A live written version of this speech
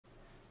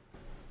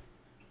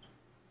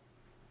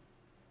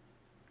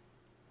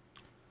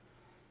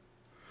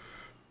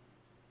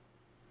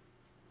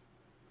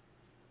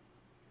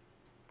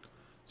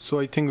So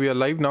I think we are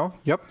live now.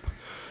 Yep.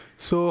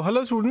 So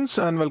hello students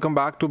and welcome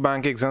back to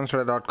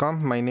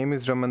bankexamstudy.com. My name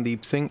is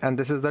Ramandeep Singh and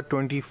this is the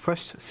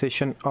 21st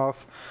session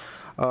of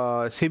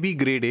SEBI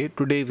Grade A.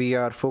 Today we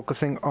are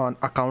focusing on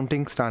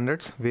accounting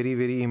standards.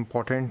 Very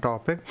important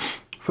topic.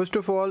 First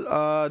of all,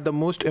 the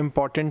most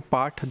important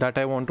part that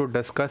I want to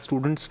discuss,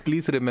 students,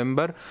 please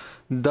remember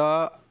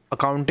the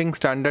accounting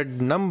standard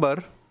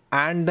number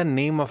and the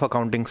name of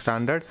accounting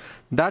standard.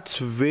 That's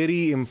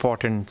very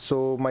important.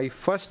 So my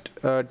first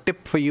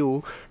tip for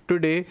you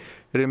today,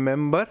 please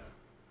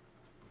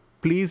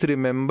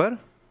remember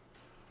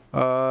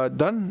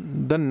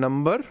the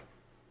numbers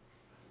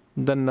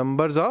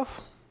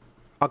of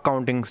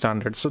accounting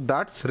standards. So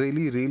that's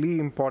really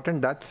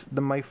important. That's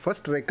my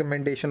first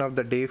recommendation of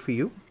the day for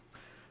you.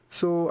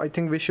 So I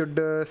think we should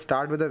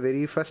start with the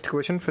very first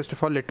question. First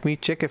of all, let me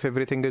check if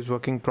everything is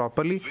working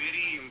properly.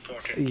 Very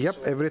important. Yep,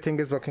 everything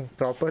is working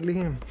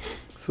properly.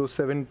 So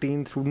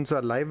 17 students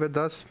are live with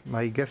us.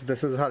 I guess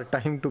this is our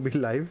time to be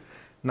live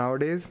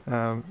nowadays,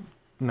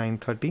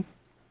 9:30.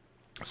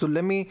 So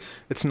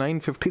it's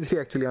 9:53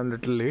 actually, I'm a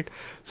little late.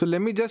 So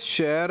let me just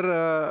share,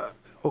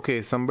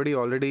 okay, somebody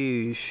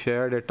already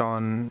shared it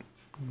on,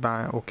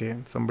 okay,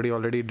 somebody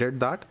already did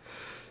that.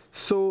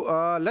 So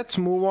let's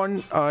move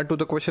on to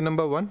the question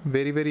number 1.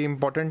 Very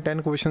important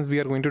 10 questions we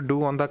are going to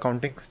do on the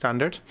accounting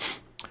standards.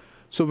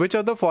 So which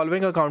of the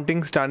following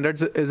accounting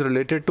standards is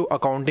related to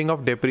accounting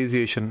of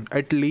depreciation?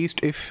 At least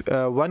if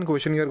one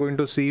question you are going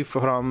to see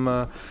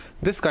from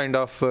this kind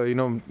of,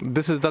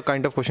 this is the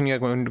kind of question you are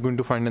going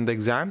to find in the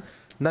exam.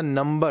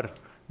 The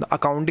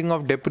accounting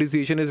of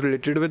depreciation is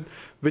related with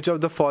which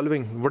of the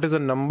following? What is the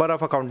number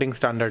of accounting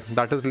standard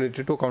that is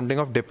related to accounting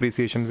of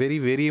depreciation?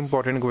 Very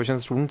important question,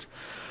 students.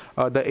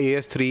 The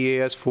AS3,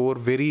 AS4,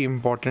 very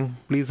important.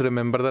 Please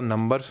remember the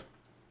numbers.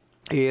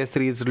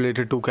 AS3 is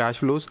related to cash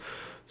flows.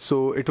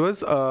 So it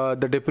was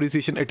the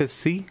depreciation, it is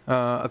C,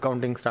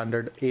 accounting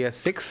standard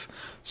AS6.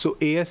 So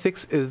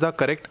AS6 is the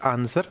correct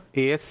answer.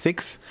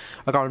 AS6,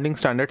 accounting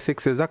standard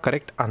 6 is the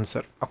correct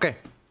answer. Okay.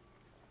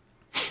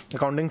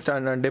 Accounting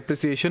standard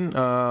depreciation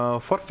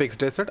for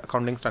fixed asset,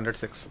 accounting standard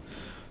 6.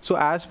 So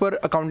as per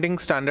accounting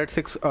standard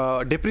 6,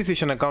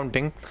 depreciation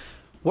accounting,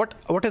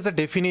 what is the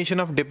definition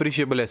of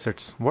depreciable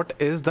assets? What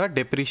is the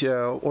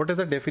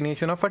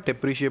definition of a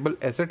depreciable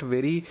asset?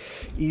 Very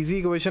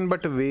easy question,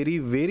 but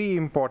very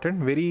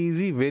important. Very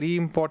easy, very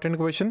important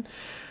question.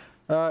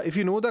 If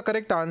you know the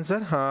correct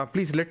answer,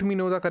 please let me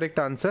know the correct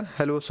answer.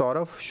 Hello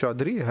Saurav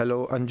Chaudhary,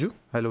 hello Anju,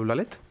 hello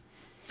Lalit.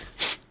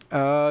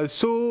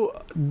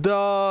 So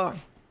the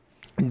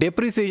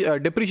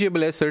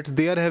depreciable assets,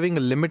 they are having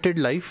a limited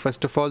life.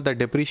 First of all, the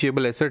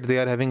depreciable assets, they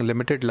are having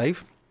limited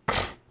life,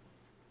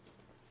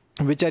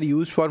 which are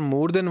used for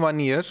more than 1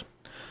 year.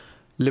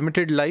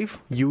 Limited life,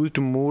 used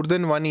more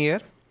than 1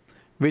 year,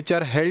 which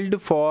are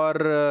held for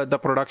the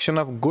production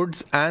of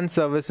goods and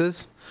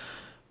services,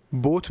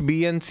 both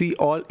B and C,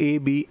 all A,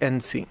 B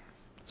and C.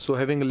 So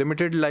having a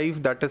limited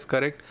life, that is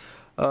correct.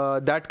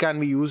 That can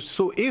be used.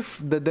 So if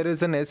there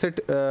is an asset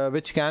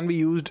which can be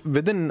used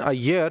within a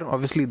year,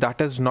 obviously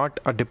that is not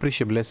a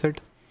depreciable asset.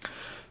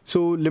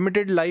 So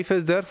limited life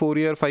is there, 4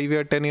 year, 5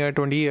 year, 10 year,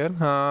 20 year,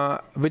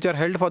 which are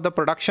held for the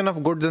production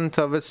of goods and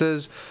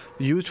services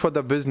used for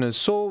the business.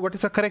 So what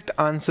is the correct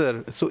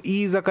answer? So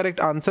E is the correct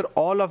answer.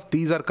 All of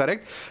these are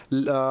correct.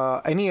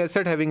 Any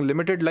asset having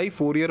limited life,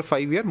 4 year,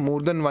 5 year,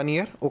 more than 1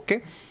 year,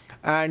 okay,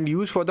 and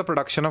used for the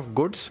production of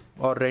goods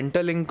or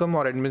rental income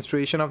or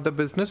administration of the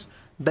business,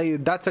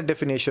 that's a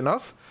definition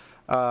of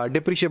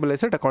depreciable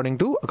asset according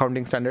to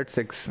accounting standard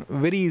 6.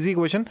 Very easy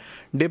question.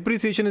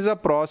 Depreciation is a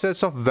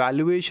process of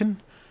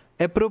valuation,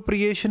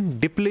 appropriation,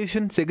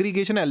 depletion,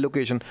 segregation,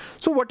 allocation.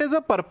 So what is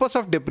the purpose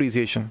of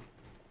depreciation?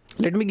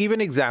 Let me give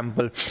an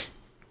example.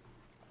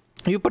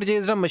 You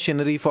purchased a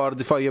machinery for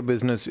your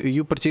business.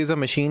 You purchase a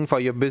machine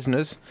for your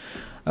business.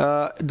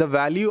 The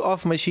value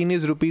of machine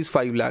is rupees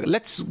 5 lakh.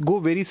 Let's go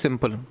very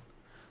simple.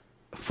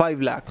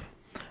 5 lakh.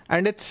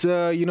 And its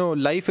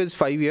life is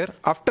 5 years.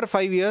 After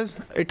 5 years,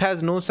 it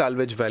has no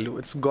salvage value.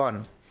 It's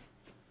gone.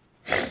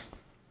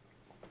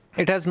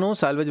 It has no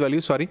salvage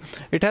value. Sorry,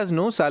 it has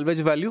no salvage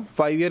value.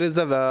 5 years is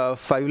the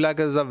 5 lakh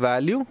is the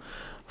value.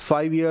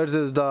 5 years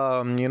is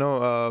the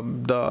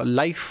the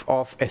life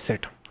of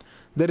asset.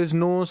 There is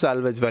no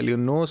salvage value.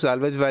 No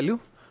salvage value.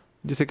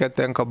 जिसे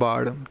कहते हैं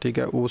कबाड़, ठीक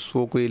है,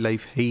 उसको कोई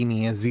life है ही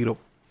नहीं है, zero.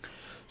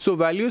 So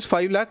value is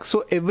 5 lakh.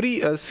 So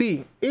every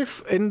see,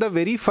 if in the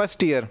very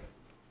first year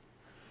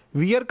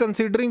we are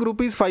considering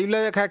rupees 5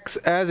 lakh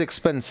as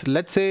expense.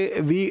 Let's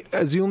say we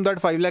assume that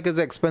 5 lakh is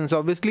the expense.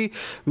 Obviously,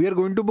 we are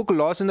going to book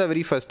loss in the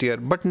very first year.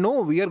 But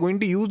no, we are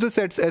going to use this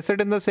asset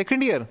in the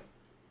second year.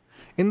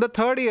 In the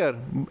third year,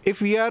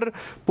 if we are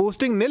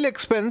posting nil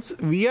expense,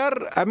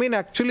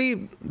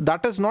 actually,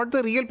 that is not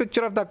the real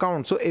picture of the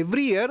account. So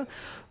every year,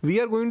 we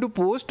are going to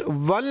post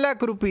 1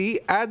 lakh rupee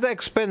as the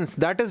expense.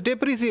 That is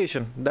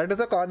depreciation. That is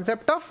a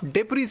concept of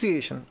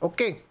depreciation.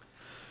 Okay.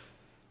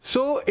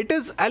 So it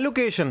is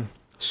allocation.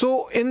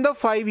 So in the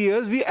 5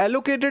 years, we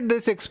allocated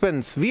this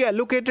expense.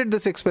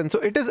 So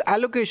it is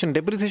allocation.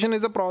 Depreciation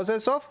is a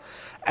process of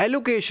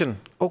allocation,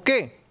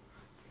 okay,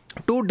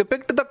 to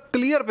depict the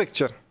clear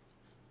picture.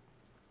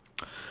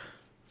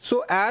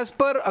 So as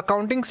per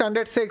accounting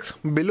standard 6,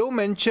 below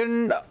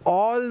mentioned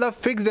all the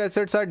fixed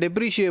assets are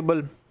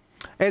depreciable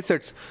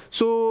assets.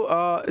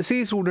 So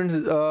see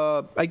students,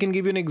 I can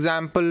give you an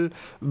example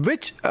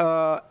which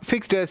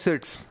fixed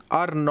assets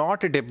are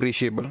not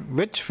depreciable.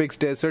 Which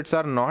fixed assets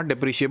are not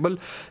depreciable?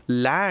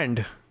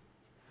 Land.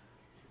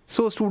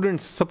 So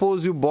students,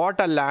 suppose you bought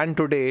a land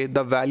today,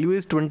 the value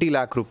is 20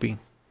 lakh rupee.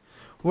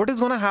 What is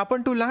going to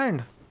happen to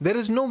land? There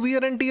is no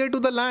wear and tear to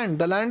the land.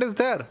 The land is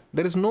there.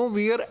 There is no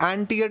wear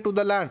and tear to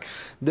the land.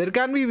 There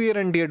can be wear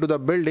and tear to the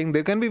building.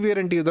 There can be wear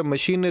and tear to the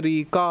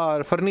machinery,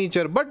 car,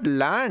 furniture. But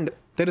land,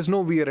 there is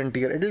no wear and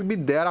tear. It will be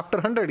there after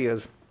 100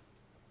 years.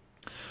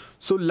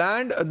 So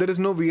land, there is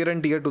no wear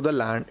and tear to the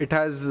land. It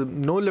has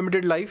no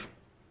limited life.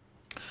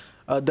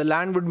 The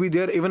land would be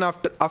there even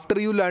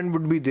after you, land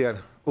would be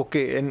there.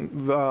 Okay,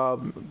 and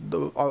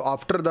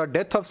after the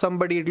death of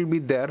somebody, it will be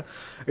there.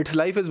 Its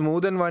life is more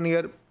than 1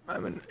 year. I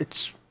mean,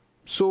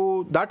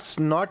 so that's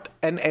not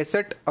an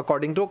asset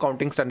according to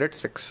accounting standard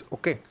 6.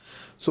 Okay,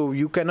 so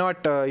you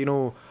cannot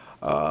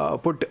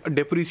put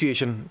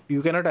depreciation.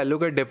 You cannot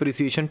allocate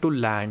depreciation to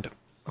land.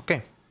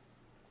 Okay.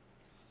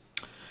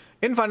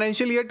 In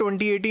financial year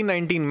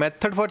 2018-19,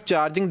 method for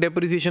charging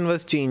depreciation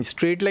was changed.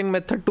 Straight line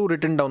method to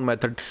written down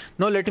method.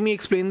 Now let me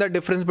explain the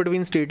difference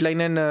between straight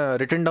line and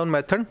written down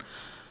method.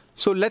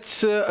 So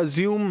let's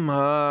assume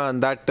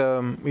that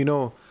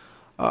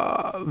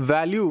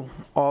value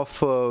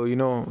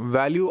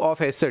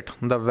of asset.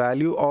 The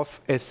value of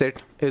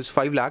asset is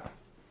 5 lakh.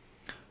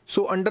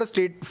 So under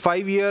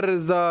 5 year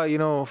is the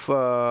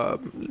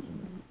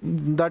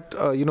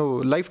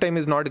lifetime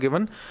is not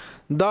given.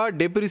 The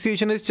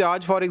depreciation is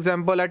charged, for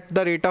example, at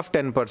the rate of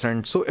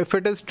 10%. So if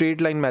it is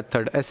straight line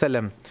method,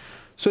 SLM.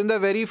 So in the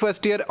very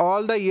first year,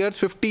 all the years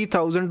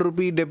 50,000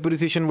 rupee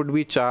depreciation would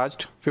be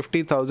charged.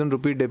 50,000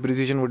 rupee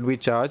depreciation would be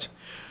charged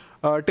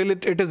till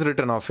it is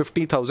written off.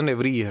 50,000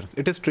 every year.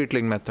 It is straight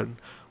line method.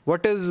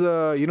 What is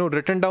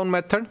written down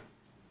method?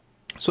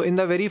 So in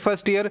the very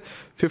first year,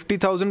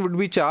 50,000 would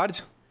be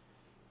charged.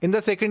 In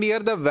the second year,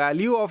 the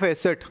value of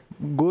asset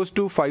goes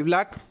to 5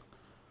 lakh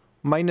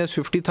minus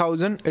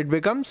 50,000. It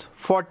becomes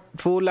 4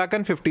 lakh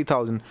and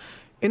 50,000.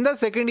 In the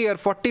second year,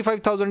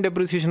 45,000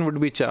 depreciation would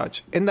be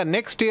charged. In the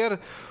next year,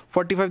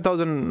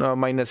 45,000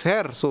 minus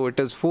here. So it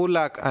is 4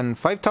 lakh and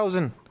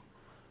 5,000.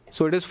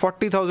 So it is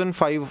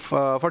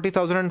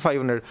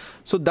 40,500.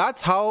 So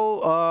that's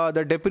how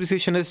the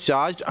depreciation is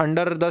charged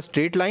under the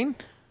straight line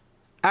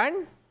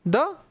and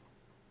the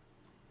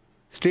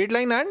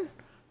written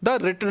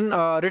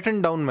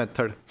down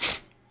method.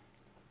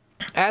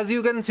 As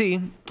you can see,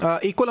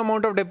 equal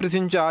amount of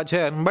depreciation charge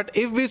here. But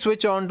if we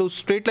switch on to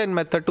straight line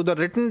method to the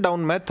written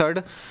down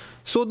method,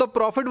 so the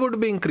profit would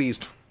be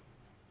increased,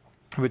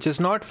 which is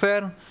not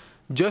fair.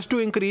 Just to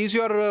increase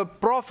your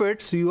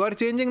profits, you are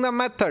changing the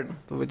method,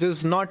 which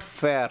is not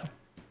fair.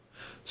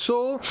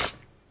 So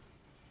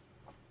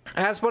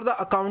as per the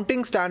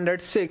accounting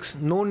standard 6,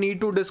 no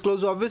need to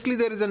disclose. Obviously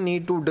there is a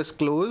need to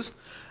disclose.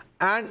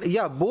 And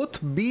yeah, both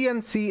B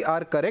and C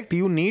are correct.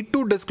 You need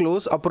to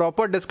disclose. A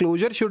proper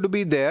disclosure should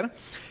be there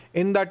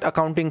in that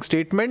accounting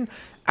statement,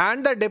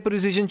 and the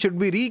depreciation should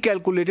be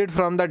recalculated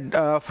from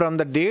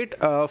the date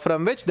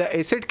from which the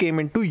asset came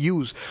into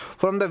use.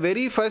 From the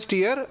very first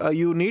year,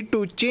 you need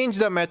to change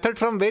the method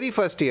from very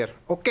first year.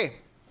 Okay,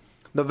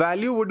 the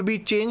value would be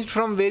changed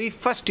from very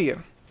first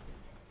year.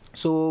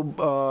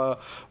 So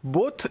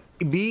both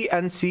B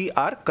and C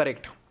are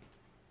correct.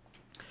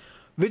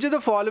 Which of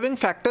the following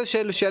factors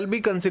shall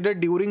be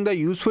considered during the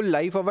useful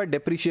life of a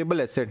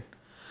depreciable asset?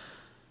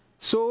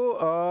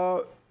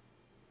 So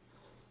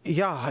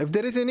yeah, if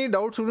there is any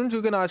doubt, students,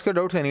 you can ask your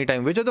doubts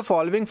anytime. Which of the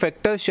following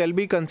factors shall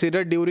be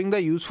considered during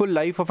the useful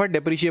life of a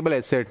depreciable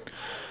asset?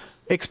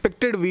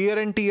 Expected wear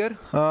and tear,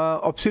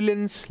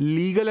 obsolescence,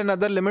 legal and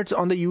other limits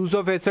on the use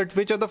of asset.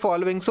 Which of the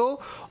following? So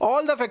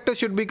all the factors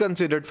should be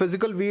considered.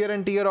 Physical wear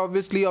and tear,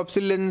 obviously,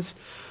 obsolescence.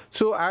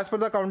 So as per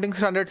the accounting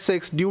standard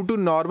 6, due to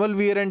normal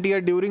wear and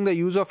tear during the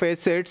use of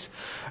assets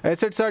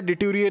are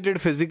deteriorated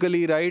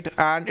physically, right?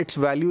 And its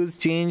value is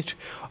changed.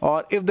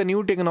 Or if the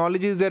new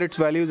technology is there, its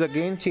value is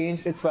again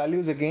changed.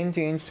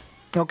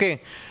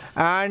 Okay.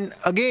 And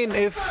again,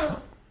 if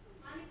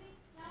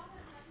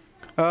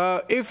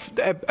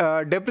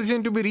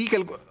depreciation to be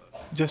recalculated,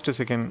 just a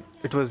second,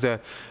 it was there.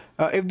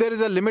 If there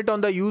is a limit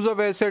on the use of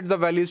assets, the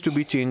value is to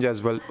be changed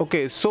as well.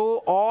 Okay,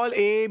 so all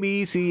A,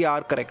 B, C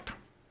are correct.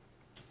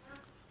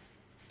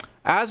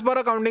 As per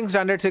accounting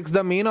standard 6,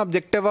 the main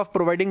objective of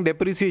providing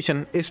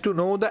depreciation is to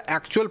know the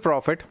actual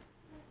profit,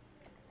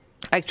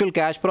 actual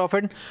cash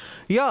profit.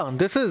 Yeah,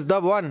 this is the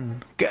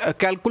one.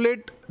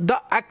 Calculate the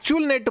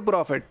actual net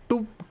profit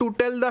to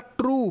tell the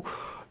true,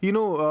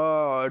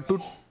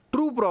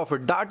 true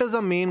profit. That is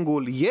the main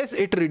goal. Yes,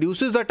 it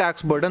reduces the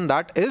tax burden.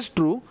 That is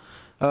true.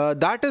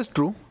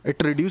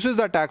 It reduces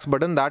the tax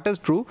burden. That is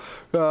true.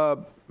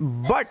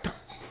 But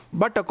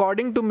But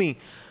according to me,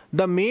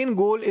 the main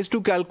goal is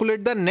to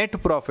calculate the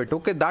net profit.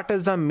 Okay, that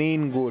is the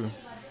main goal.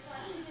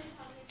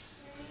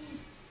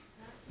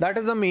 That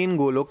is the main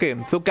goal. Okay,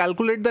 so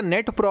calculate the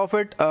net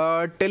profit,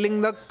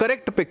 telling the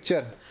correct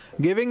picture,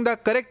 giving the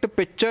correct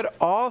picture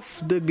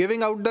of the,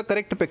 giving out the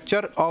correct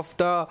picture of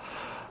the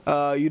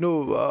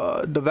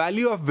the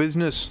value of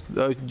business,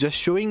 just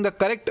showing the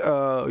correct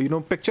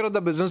picture of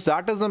the business.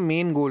 That is the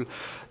main goal.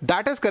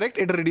 That is correct.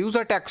 It reduces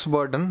the tax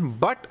burden,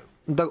 but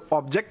the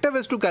objective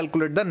is to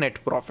calculate the net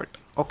profit.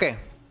 Okay,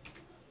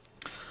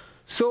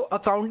 so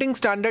accounting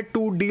standard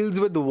 2 deals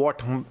with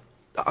what?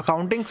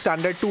 Accounting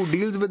standard 2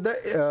 deals with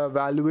the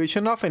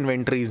valuation of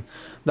inventories.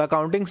 The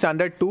accounting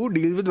standard 2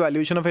 deals with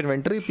valuation of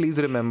inventory. Please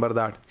remember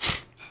that.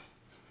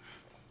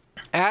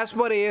 As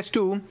per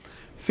AS2,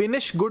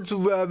 finished goods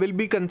will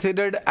be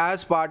considered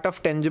as part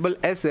of tangible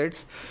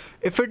assets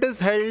if it is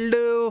held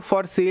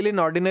for sale in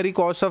ordinary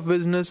course of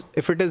business,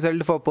 if it is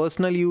held for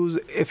personal use,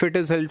 if it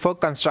is held for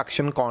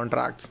construction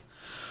contracts.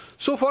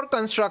 So for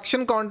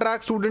construction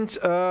contract, students,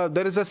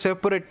 there is a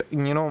separate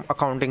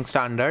accounting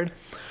standard.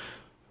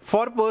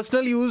 For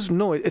personal use,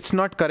 no, it's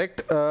not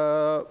correct.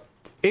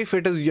 If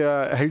it is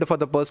held for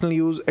the personal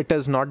use, it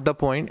is not the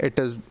point. It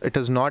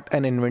is not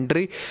an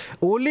inventory.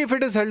 Only if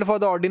it is held for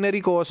the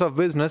ordinary course of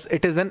business,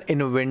 it is an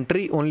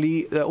inventory.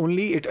 Only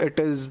it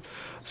is.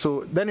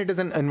 So then it is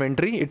an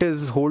inventory. It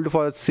is hold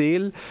for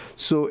sale.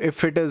 So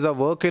if it is a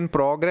work in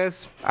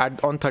progress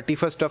on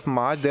 31st of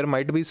March, there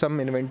might be some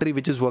inventory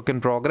which is work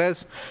in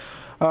progress.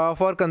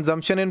 For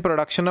consumption and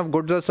production of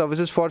goods or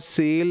services for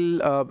sale,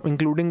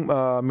 including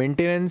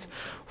maintenance.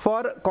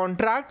 For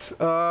contracts,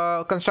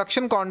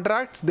 construction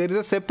contracts, there is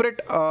a separate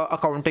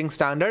accounting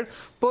standard.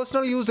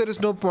 Personal use, there is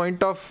no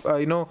point of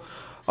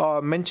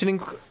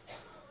mentioning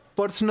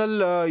personal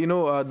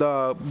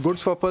the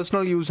goods for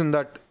personal use in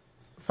that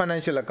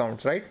financial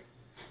accounts, right?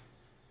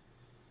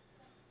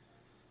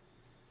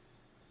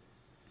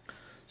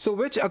 So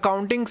which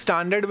accounting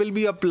standard will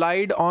be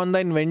applied on the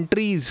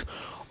inventories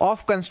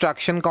of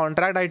construction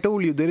contract? I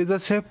told you there is a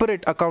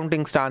separate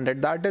accounting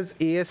standard, that is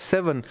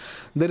AS7.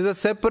 There is a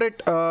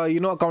separate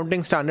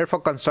accounting standard for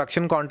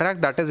construction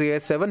contract, that is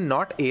AS7,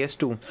 not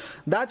AS2.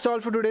 That's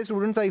all for today,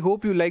 students. I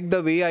hope you like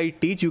the way I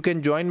teach. You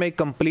can join my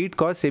complete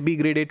course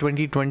SEBI Grade A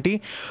 2020.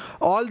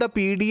 All the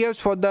PDFs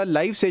for the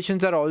live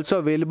sessions are also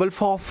available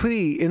for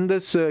free in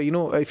this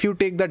if you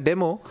take the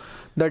demo,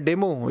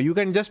 you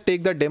can just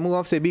take the demo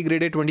of SEBI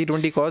Grade A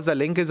 2020 course. The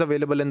link is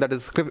available in the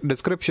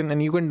description,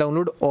 and you can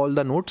download all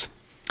the notes.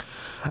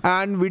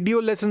 And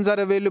video lessons are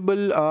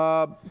available.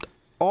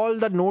 All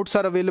the notes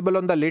are available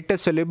on the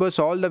latest syllabus.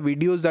 All the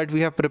videos that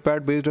we have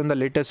prepared based on the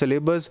latest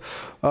syllabus.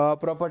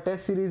 Proper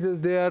test series is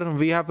there.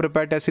 We have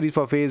prepared test series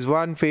for phase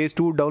 1, phase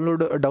 2.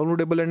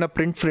 Downloadable and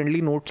print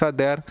friendly notes are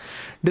there.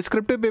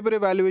 Descriptive paper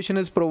evaluation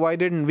is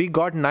provided, and we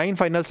got 9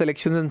 final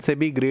selections in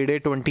SEBI Grade A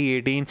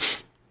 2018.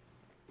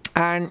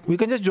 And you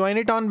can just join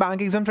it on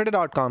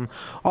bankexamstudy.com.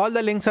 All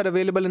the links are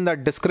available in the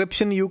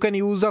description. You can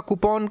use the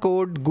coupon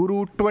code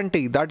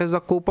GURU20. That is the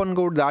coupon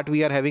code that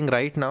we are having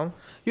right now.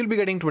 You'll be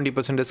getting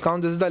 20%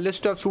 discount. This is the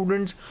list of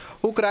students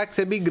who cracked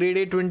SEBI Grade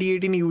A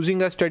 2018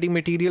 using a study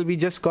material. We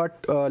just got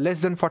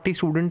less than 40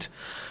 students.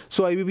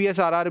 So IBPS,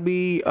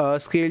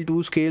 RRB, Scale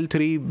 2, Scale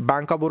 3,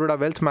 Bank of Baroda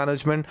Wealth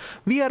Management.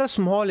 We are a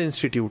small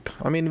institute.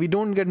 I mean, we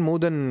don't get more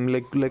than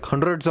like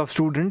hundreds of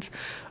students.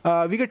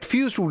 We get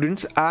few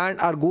students, and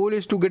our goal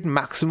is to get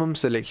maximum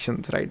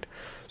selections, right?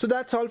 So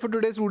that's all for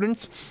today,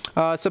 students.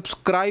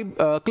 Subscribe,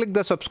 click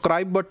the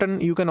subscribe button.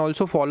 You can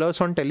also follow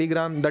us on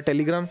Telegram. The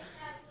Telegram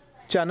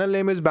channel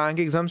name is Bank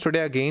Exams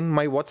Today. Again,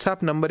 my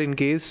WhatsApp number, in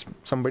case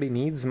somebody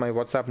needs my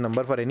WhatsApp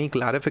number for any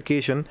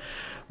clarification,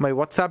 my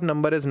WhatsApp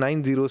number is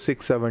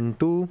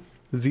 90672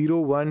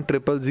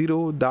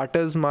 01000. That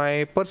is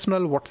my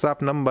personal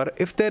WhatsApp number.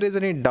 If there is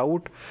any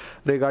doubt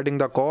regarding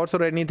the course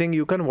or anything,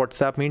 you can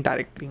WhatsApp me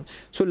directly.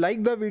 So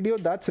like the video,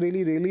 that's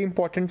really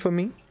important for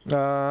me.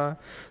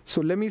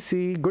 So let me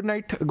see. Good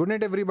night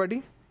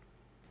everybody.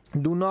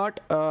 Do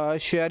not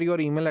share your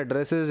email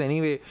addresses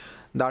anyway,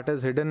 that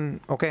is hidden.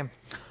 Okay,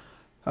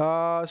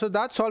 so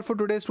that's all for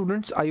today,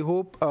 students. I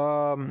hope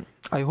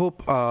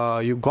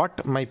you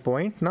got my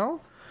point now.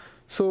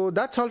 So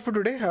that's all for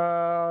today.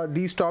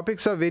 These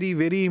topics are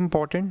very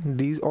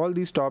important. All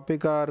these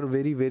topics are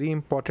very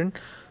important.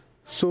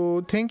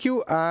 So thank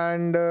you,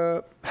 and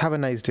have a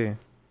nice day.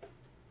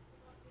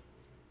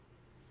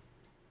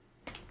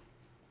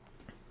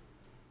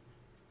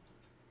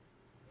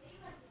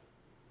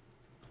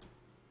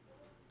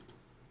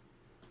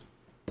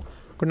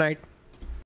 Good night.